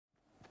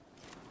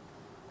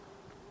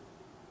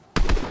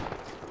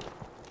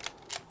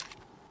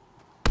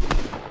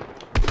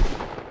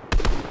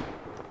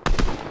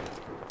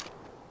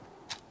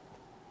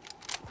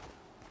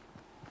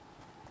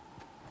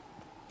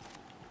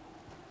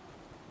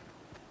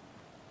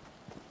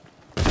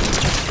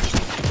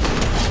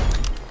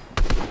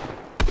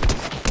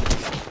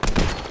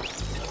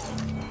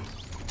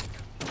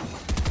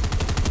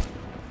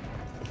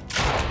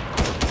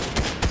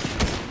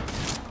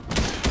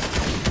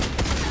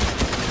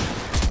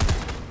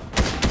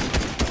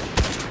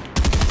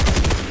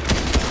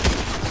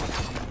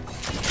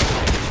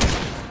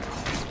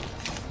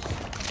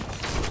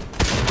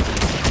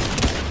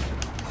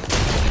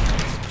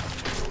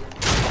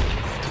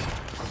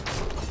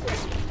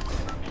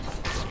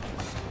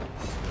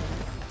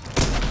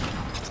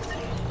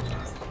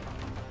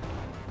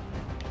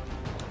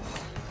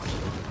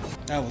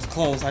That was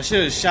close. I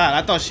should have shot.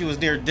 I thought she was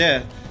near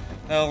death.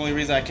 That's the only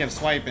reason I kept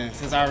swiping.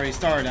 Since I already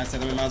started, I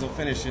said I might as well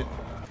finish it.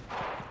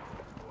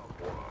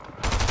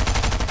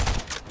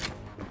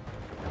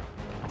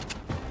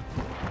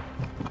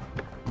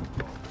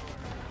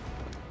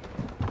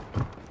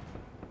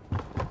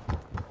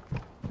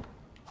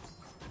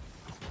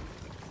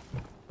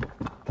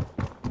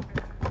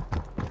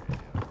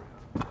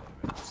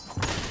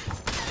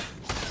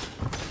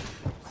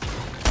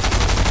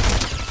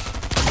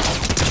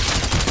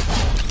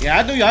 Yeah,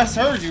 I do. I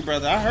heard you,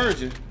 brother. I heard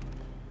you.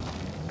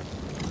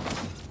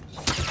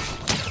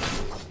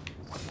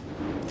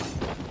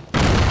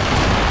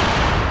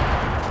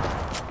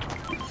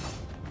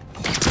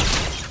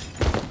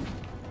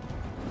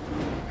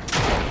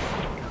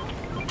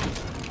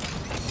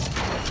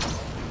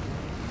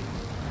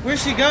 Where'd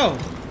she go?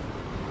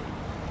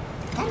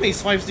 How many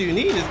swipes do you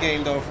need in this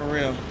game, though, for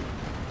real?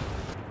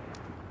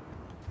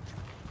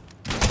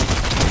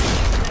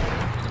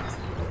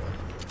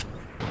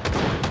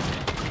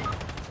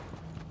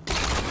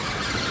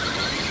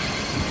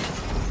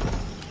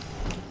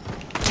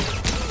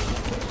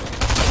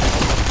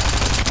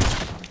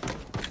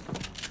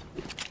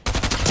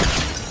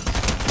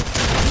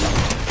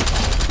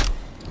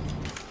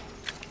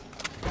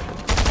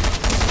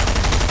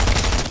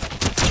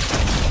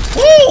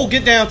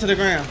 Get down to the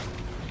ground.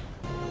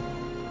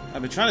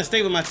 I've been trying to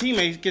stay with my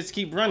teammates, just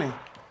keep running.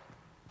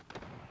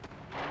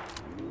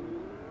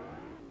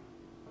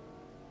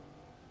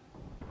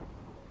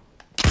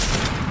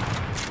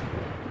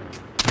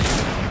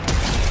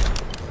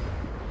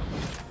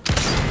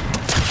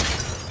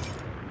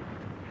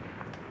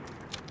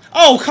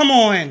 Oh, come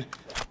on.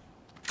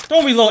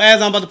 Don't reload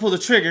as I'm about to pull the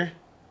trigger.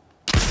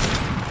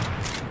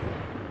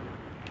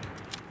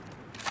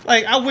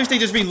 Like, I wish they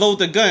just reload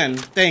the gun.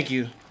 Thank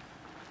you.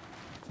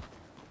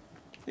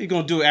 He's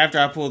gonna do it after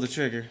I pull the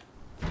trigger.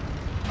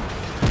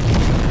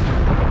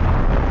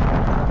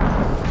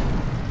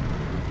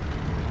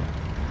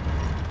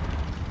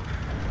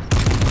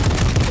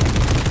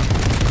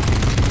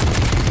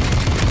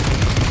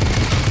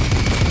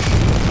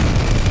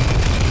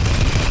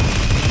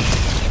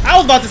 I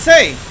was about to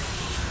say.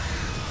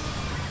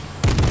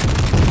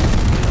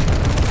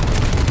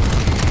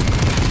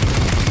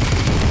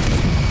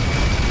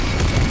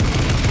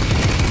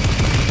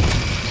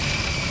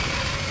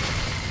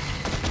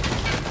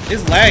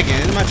 It's lagging.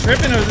 Am I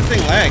tripping or is this thing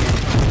lagging?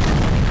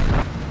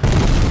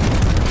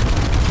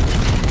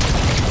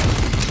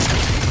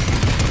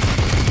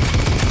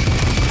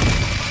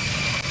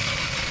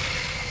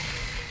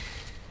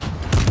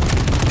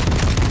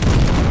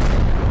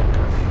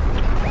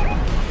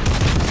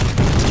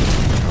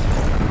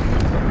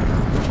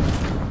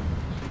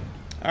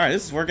 Alright,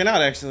 this is working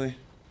out actually.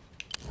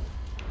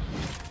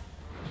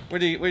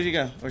 Where'd you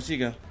go? Where'd she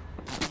go?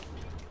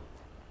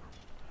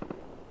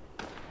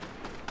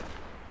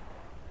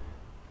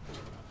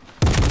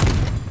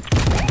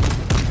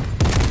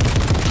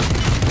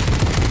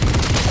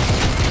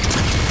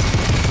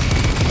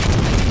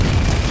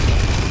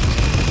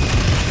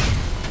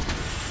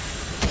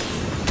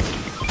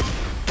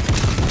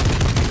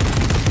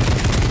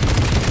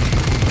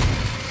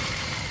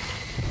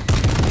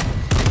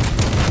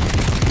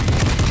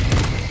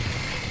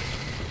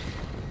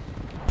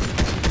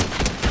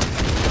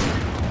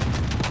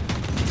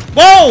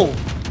 Whoa!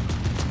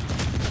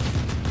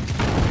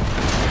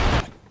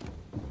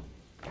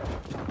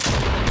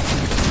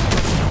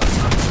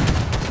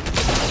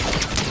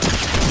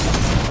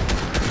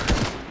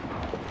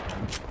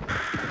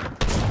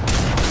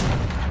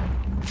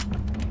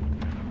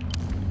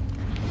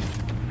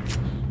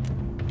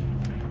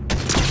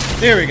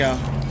 There we go.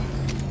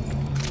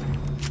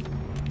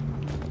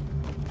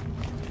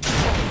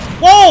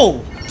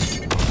 Whoa!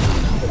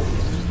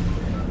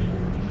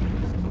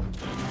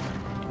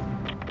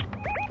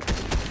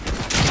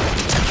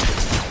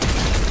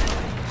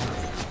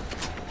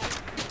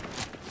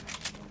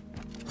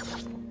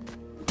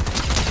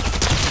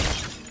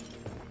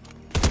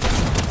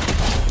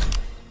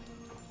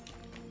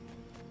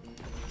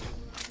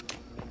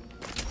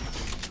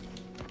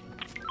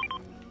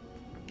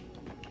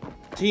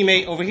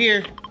 Teammate over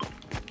here.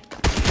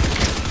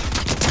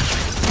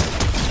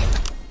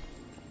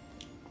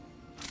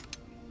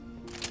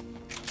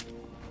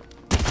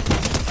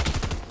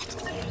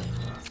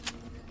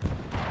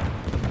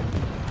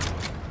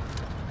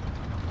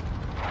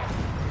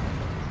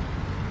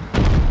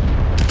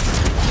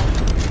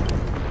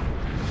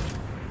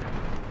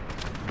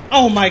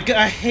 Oh my god,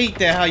 I hate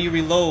that how you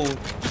reload.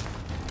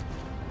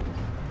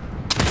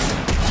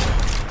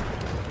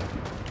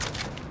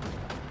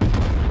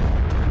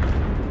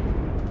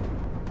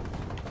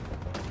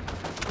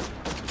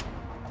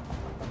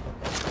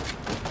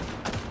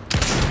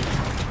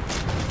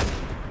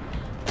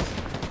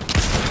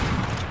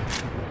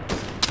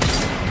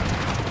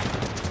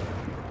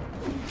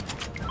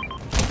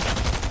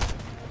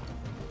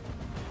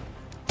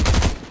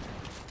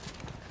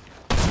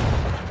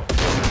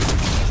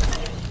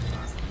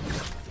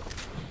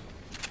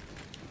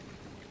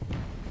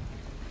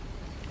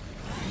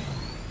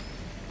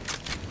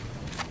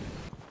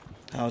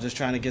 I was just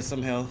trying to get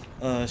some health,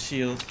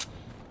 shields.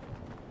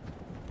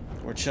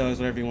 Or chugs,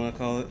 whatever you want to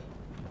call it.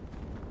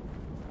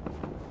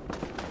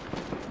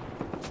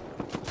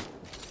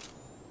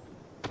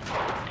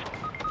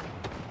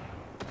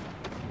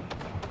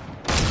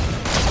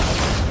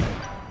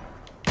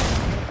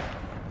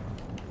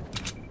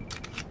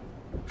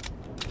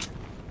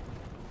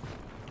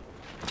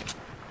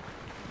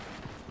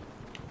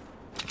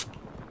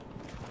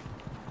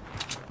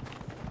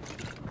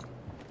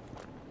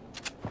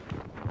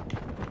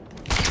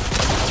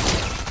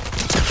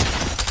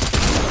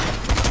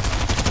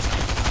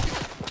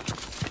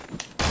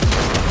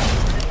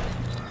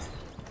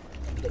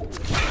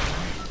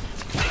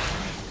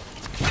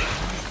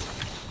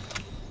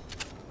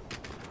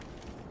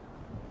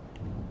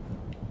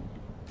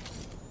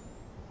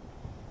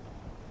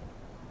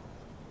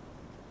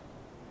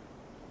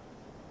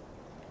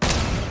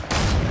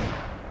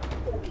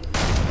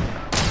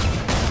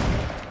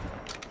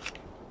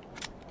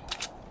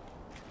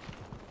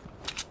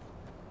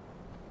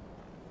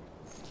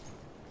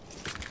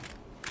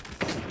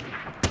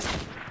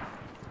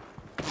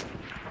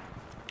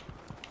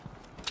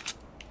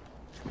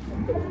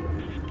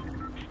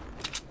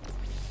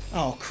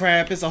 Oh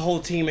crap, it's a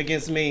whole team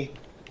against me.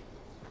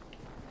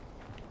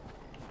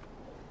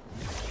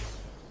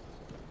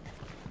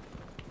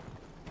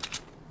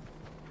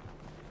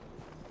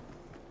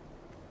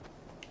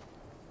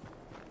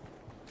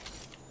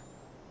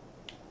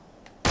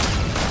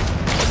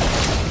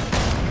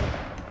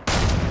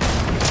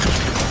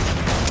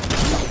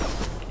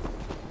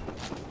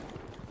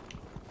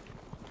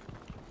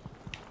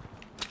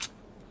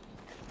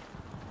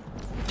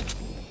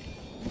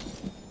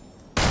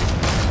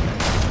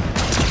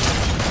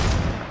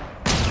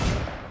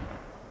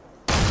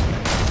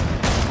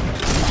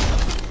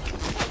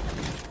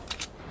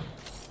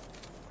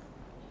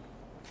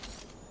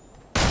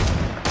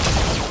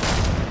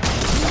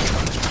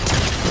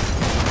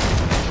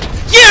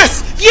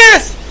 Yes!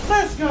 Yes!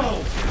 Let's go!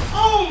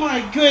 Oh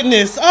my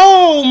goodness!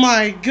 Oh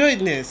my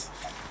goodness!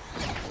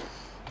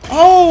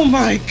 Oh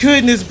my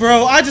goodness,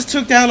 bro! I just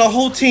took down a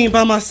whole team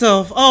by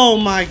myself. Oh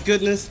my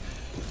goodness!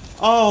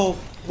 Oh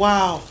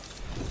wow!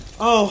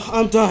 Oh,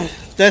 I'm done.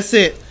 That's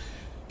it.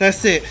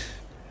 That's it.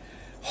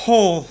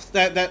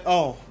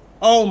 Oh,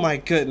 oh my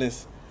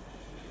goodness!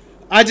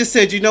 I just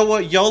said, you know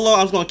what, YOLO,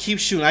 I'm just going to keep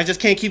shooting. I just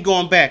can't keep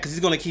going back because he's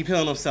going to keep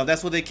healing himself.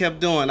 That's what they kept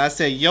doing. I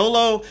said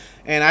YOLO,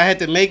 and I had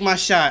to make my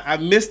shot. I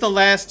missed the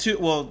last two,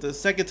 well, the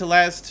second to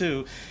last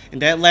two,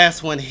 and that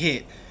last one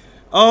hit.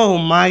 Oh,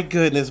 my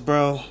goodness,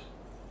 bro.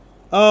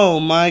 Oh,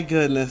 my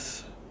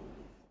goodness.